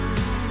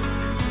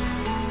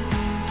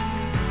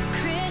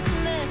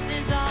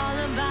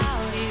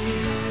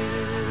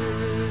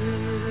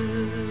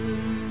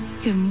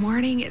Good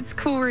morning, it's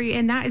Corey,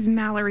 and that is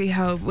Mallory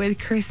Hope with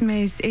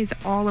Christmas is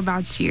All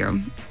About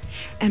You.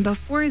 And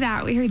before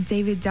that, we heard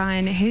David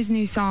Dunn, his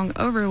new song,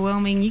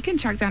 Overwhelming. You can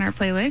track down our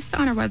playlist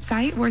on our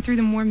website or through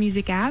the More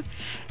Music app.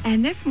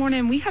 And this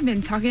morning, we have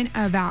been talking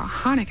about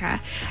Hanukkah.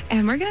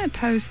 And we're going to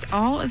post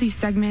all of these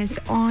segments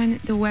on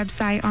the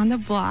website, on the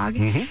blog,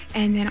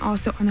 and then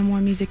also on the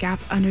More Music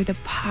app under the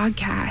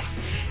podcast.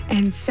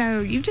 And so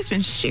you've just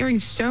been sharing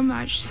so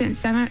much since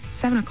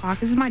 7 o'clock.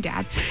 This is my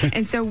dad.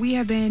 And so we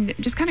have been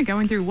just kind of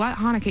going through what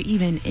Hanukkah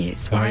even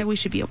is, why we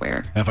should be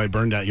aware. Have I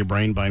burned out your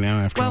brain by now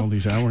after all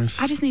these hours?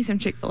 I just need some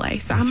Chick-fil-A.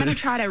 So I'm going to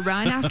try to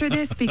run after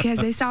this because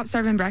they stopped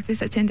serving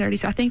breakfast at 10:30.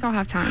 So I think I'll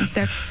have time.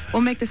 So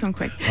we'll make this one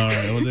quick. All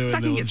right, we'll do it. So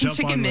I can get some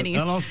chicken minis.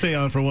 And I'll stay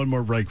on for one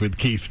more break with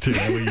Keith, too.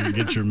 That way you can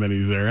get your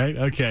minis there, right?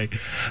 Okay.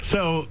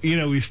 So,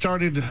 we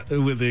started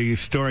with the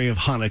story of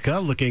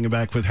Hanukkah, looking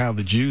back with how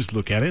the Jews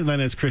look at it. And then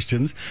as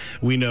Christians,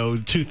 we know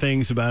two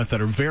things about it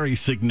that are very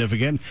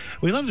significant.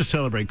 We love to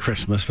celebrate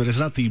Christmas, but it's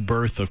not the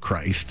birth of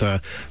Christ.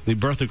 The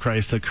birth of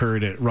Christ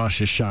occurred at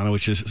Rosh Hashanah,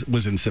 which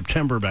was in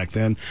September back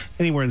then,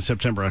 anywhere in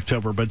September,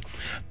 October. But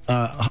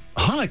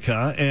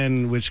Hanukkah,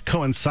 and which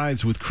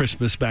coincides with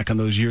Christmas back in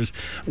those years,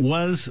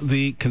 was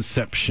the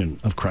conception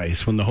of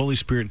Christ when the Holy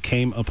Spirit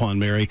came upon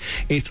Mary.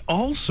 It's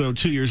also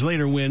 2 years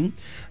later when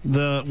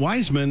the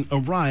wise men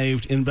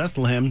arrived in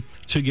Bethlehem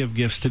to give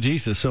gifts to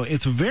Jesus. So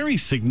it's very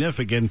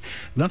significant.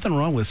 Nothing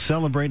wrong with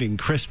celebrating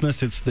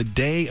Christmas. It's the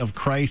day of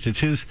Christ. It's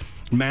his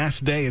Mass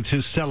day. It's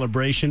his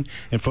celebration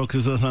and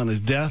focuses on his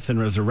death and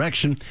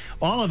resurrection.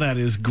 All of that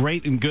is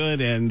great and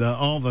good, and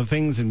all the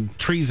things and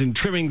trees and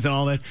trimmings and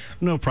all that,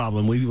 no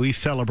problem. We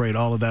celebrate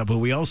all of that, but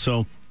we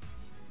also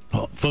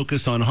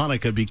focus on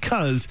Hanukkah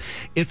because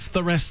it's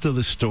the rest of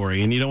the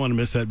story, and you don't want to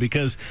miss that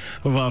because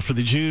for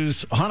the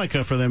Jews,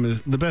 Hanukkah for them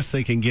is the best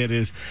they can get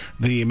is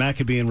the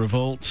Maccabean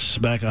revolt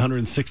back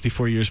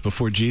 164 years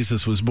before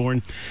Jesus was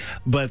born,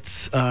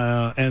 but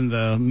and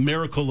the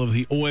miracle of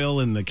the oil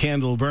and the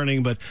candle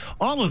burning, but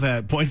all of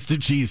that points to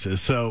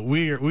Jesus. So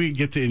we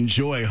get to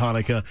enjoy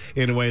Hanukkah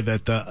in a way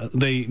that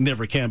they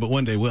never can, but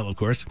one day will, of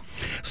course.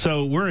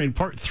 So we're in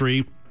part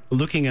 3.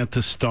 Looking at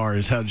the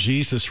stars, how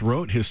Jesus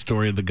wrote his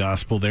story of the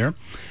gospel there.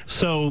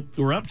 So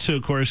we're up to,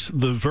 of course,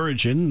 the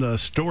Virgin. The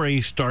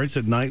story starts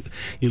at night.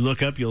 You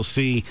look up, you'll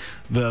see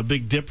the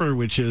Big Dipper,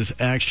 which is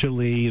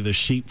actually the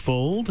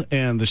sheepfold,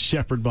 and the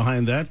shepherd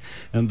behind that.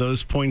 And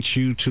those point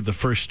you to the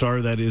first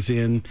star that is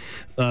in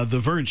the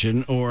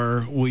Virgin,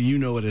 or, well, you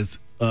know it as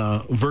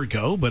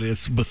Virgo, but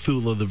it's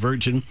Bethula the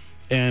Virgin.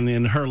 And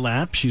in her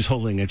lap, she's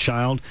holding a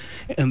child.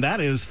 And that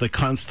is the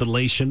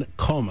constellation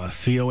Coma,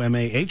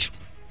 C-O-M-A-H.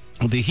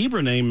 The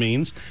Hebrew name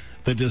means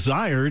the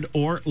desired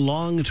or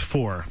longed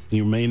for.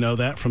 You may know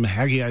that from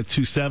Haggai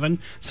 2:7,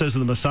 says of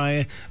the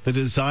Messiah, the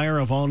desire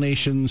of all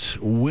nations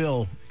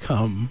will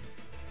come.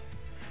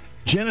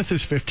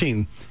 Genesis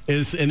 15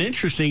 is an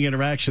interesting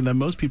interaction that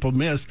most people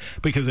miss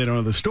because they don't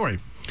know the story.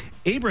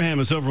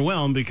 Abraham is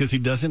overwhelmed because he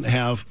doesn't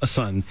have a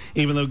son,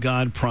 even though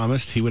God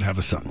promised he would have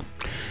a son.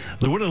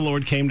 The word of the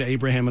Lord came to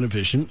Abraham in a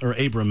vision, or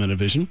Abram in a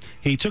vision.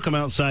 He took him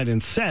outside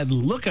and said,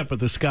 look up at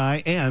the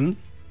sky and...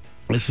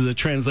 this is a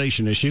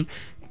translation issue.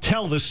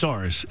 Tell the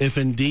stars, if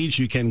indeed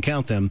you can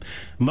count them.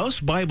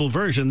 Most Bible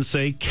versions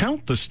say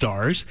count the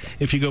stars.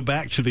 If you go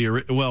back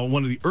to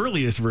one of the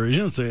earliest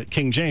versions,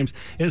 King James,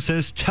 it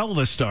says tell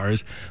the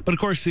stars. But of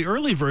course, the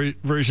early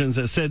versions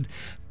that said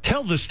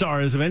tell the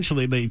stars,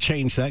 eventually they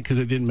changed that because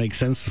it didn't make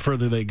sense the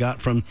further they got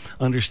from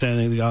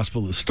understanding the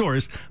gospel of the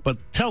stars. But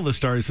tell the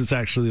stars is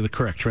actually the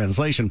correct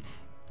translation.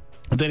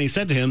 Then he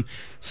said to him,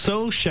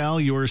 so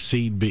shall your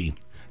seed be.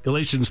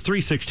 Galatians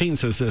 3:16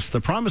 says this, the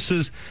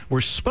promises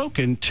were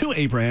spoken to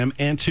Abraham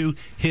and to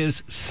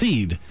his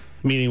seed,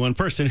 meaning one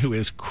person who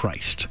is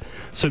Christ.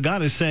 So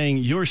God is saying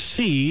your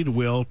seed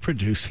will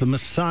produce the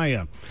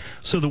Messiah.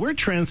 So the word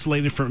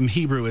translated from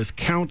Hebrew as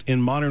count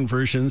in modern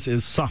versions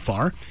is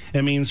safar.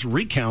 It means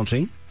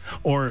recounting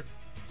or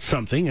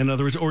something, in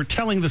other words, or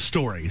telling the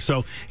story.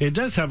 So it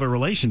does have a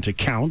relation to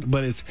count,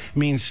 but it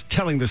means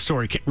telling the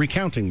story,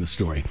 recounting the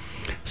story.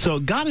 So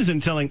God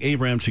isn't telling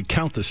Abraham to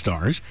count the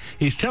stars.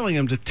 He's telling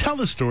him to tell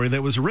the story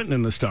that was written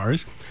in the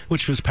stars,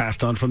 which was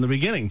passed on from the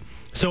beginning.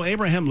 So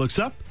Abraham looks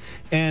up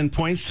and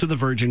points to the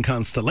Virgin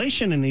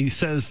constellation, and he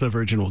says the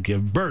Virgin will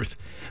give birth.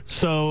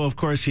 So, of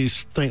course,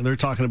 they're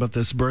talking about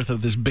this birth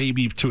of this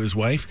baby to his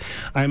wife.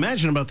 I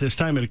imagine about this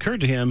time it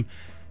occurred to him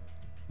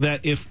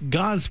that if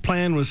God's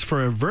plan was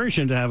for a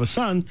virgin to have a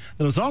son, then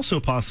it was also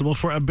possible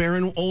for a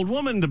barren old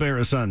woman to bear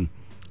a son.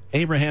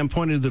 Abraham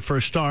pointed to the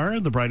first star,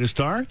 the brightest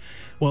star.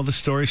 Well, the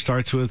story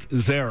starts with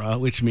Zerah,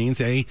 which means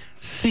a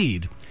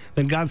seed.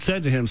 Then God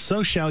said to him,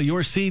 so shall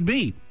your seed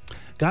be.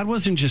 God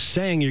wasn't just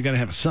saying you're going to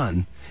have a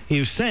son. He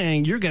was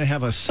saying you're going to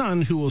have a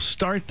son who will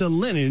start the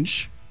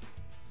lineage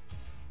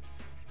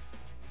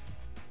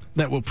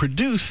that will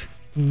produce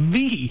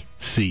the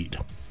seed.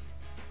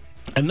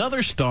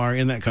 Another star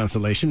in that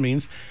constellation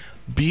means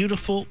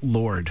beautiful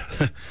Lord.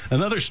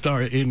 Another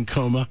star in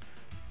Coma,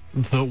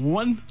 the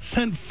one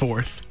sent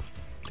forth,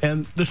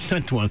 and the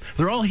sent one.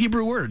 They're all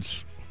Hebrew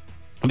words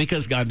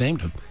because God named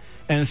them.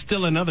 And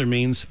still another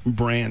means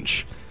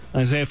branch.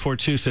 Isaiah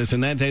 4:2 says,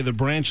 "In that day the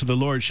branch of the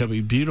Lord shall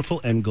be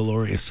beautiful and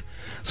glorious."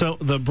 So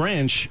the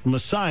branch,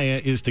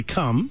 Messiah, is to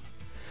come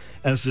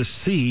as the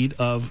seed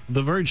of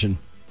the virgin.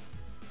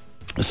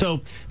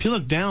 So if you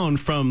look down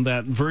from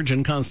that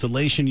virgin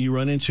constellation, you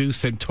run into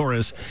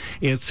Centaurus.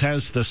 It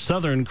has the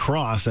Southern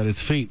Cross at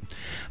its feet.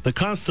 The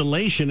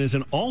constellation is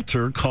an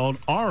altar called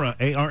Ara,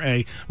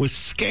 A-R-A, with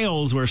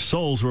scales where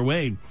souls were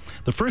weighed.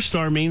 The first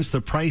star means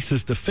the price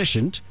is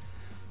deficient.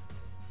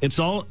 It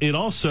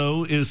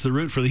also is the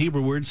root for the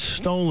Hebrew word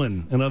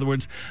stolen. In other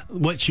words,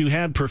 what you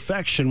had,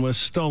 perfection, was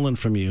stolen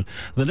from you.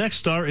 The next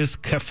star is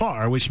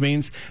Kafar, which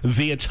means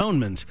the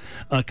atonement.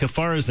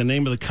 Kafar is the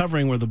name of the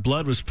covering where the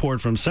blood was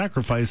poured from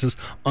sacrifices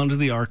onto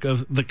the Ark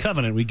of the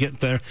Covenant. We get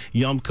their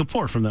Yom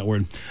Kippur from that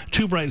word.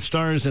 Two bright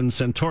stars in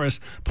Centaurus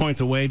point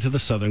the way to the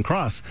Southern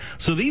Cross.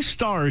 So these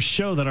stars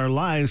show that our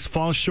lives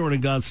fall short of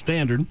God's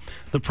standard.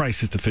 The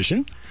price is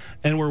deficient,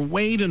 and we're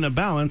weighed in a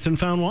balance and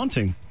found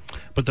wanting.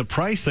 But the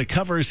price that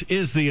covers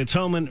is the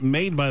atonement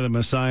made by the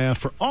Messiah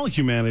for all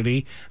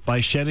humanity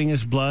by shedding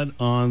his blood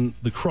on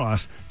the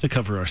cross to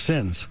cover our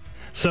sins.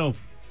 So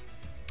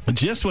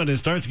just when it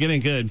starts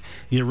getting good,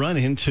 you run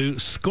into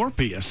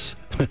Scorpius.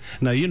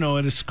 Now, you know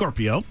it as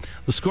Scorpio.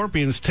 The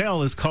scorpion's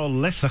tail is called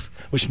Lesach,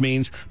 which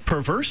means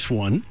perverse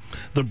one.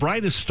 The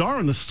brightest star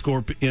in the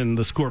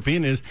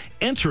scorpion is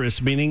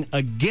Antares, meaning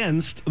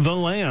against the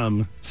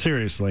Lamb.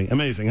 Seriously,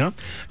 amazing, huh?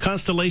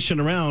 Constellation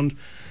around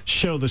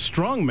show the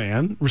strong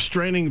man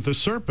restraining the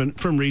serpent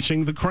from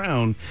reaching the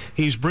crown.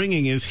 He's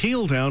bringing his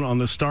heel down on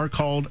the star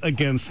called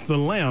against the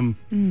Lamb.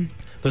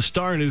 The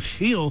star in his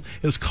heel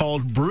is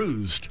called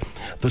bruised.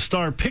 The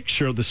star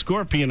picture of the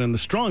scorpion and the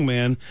strong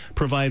man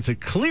provides a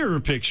clearer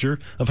picture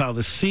of how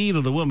the seed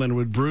of the woman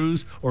would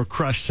bruise or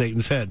crush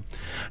Satan's head.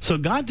 So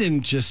God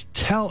didn't just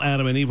tell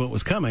Adam and Eve what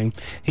was coming.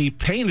 He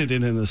painted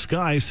it in the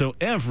sky so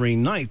every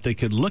night they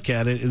could look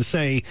at it and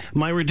say,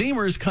 "My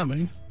Redeemer is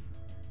coming."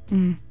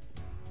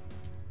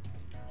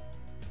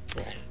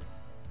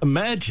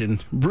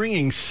 Imagine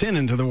bringing sin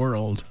into the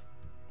world.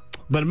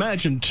 But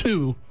imagine,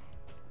 too,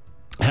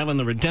 having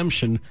the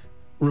redemption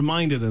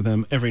reminded of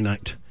them every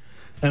night.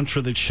 And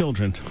for the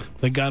children,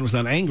 that God was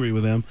not angry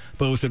with them,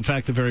 but was in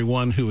fact the very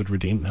one who would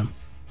redeem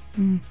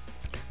them.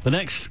 The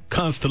next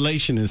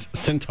constellation is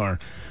Centaur,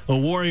 a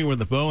warrior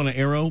with a bow and an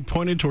arrow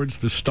pointed towards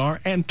the star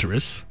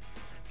Antares,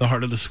 the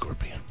heart of the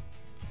scorpion.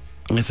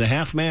 It's a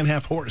half man,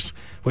 half horse,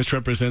 which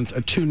represents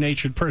a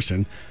two-natured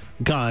person,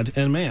 God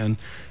and man.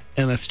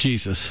 And that's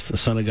Jesus, the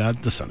Son of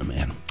God, the Son of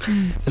Man.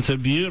 It's a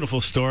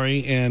beautiful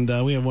story, and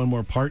we have one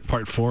more part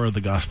 4 of the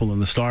Gospel and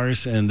the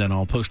Stars, and then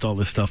I'll post all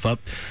this stuff up.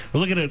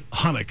 We're looking at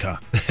Hanukkah.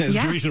 That's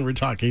the reason we're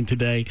talking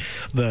today.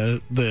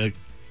 The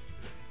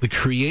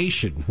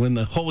creation, when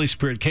the Holy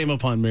Spirit came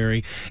upon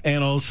Mary,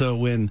 and also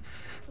when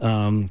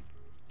the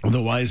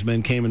wise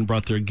men came and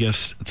brought their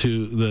gifts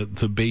to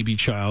the baby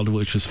child,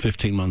 which was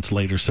 15 months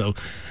later. So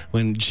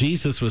when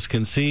Jesus was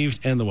conceived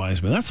and the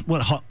wise men, that's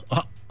what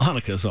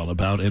Hanukkah is all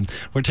about, and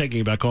we're taking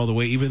it back all the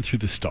way, even through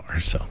the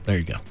stars. So there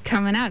you go.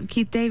 Coming up,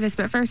 Keith Davis.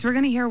 But first, we're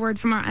going to hear a word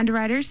from our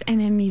underwriters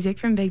and then music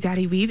from Big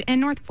Daddy Weave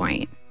and North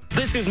Point.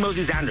 This is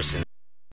Moses Anderson.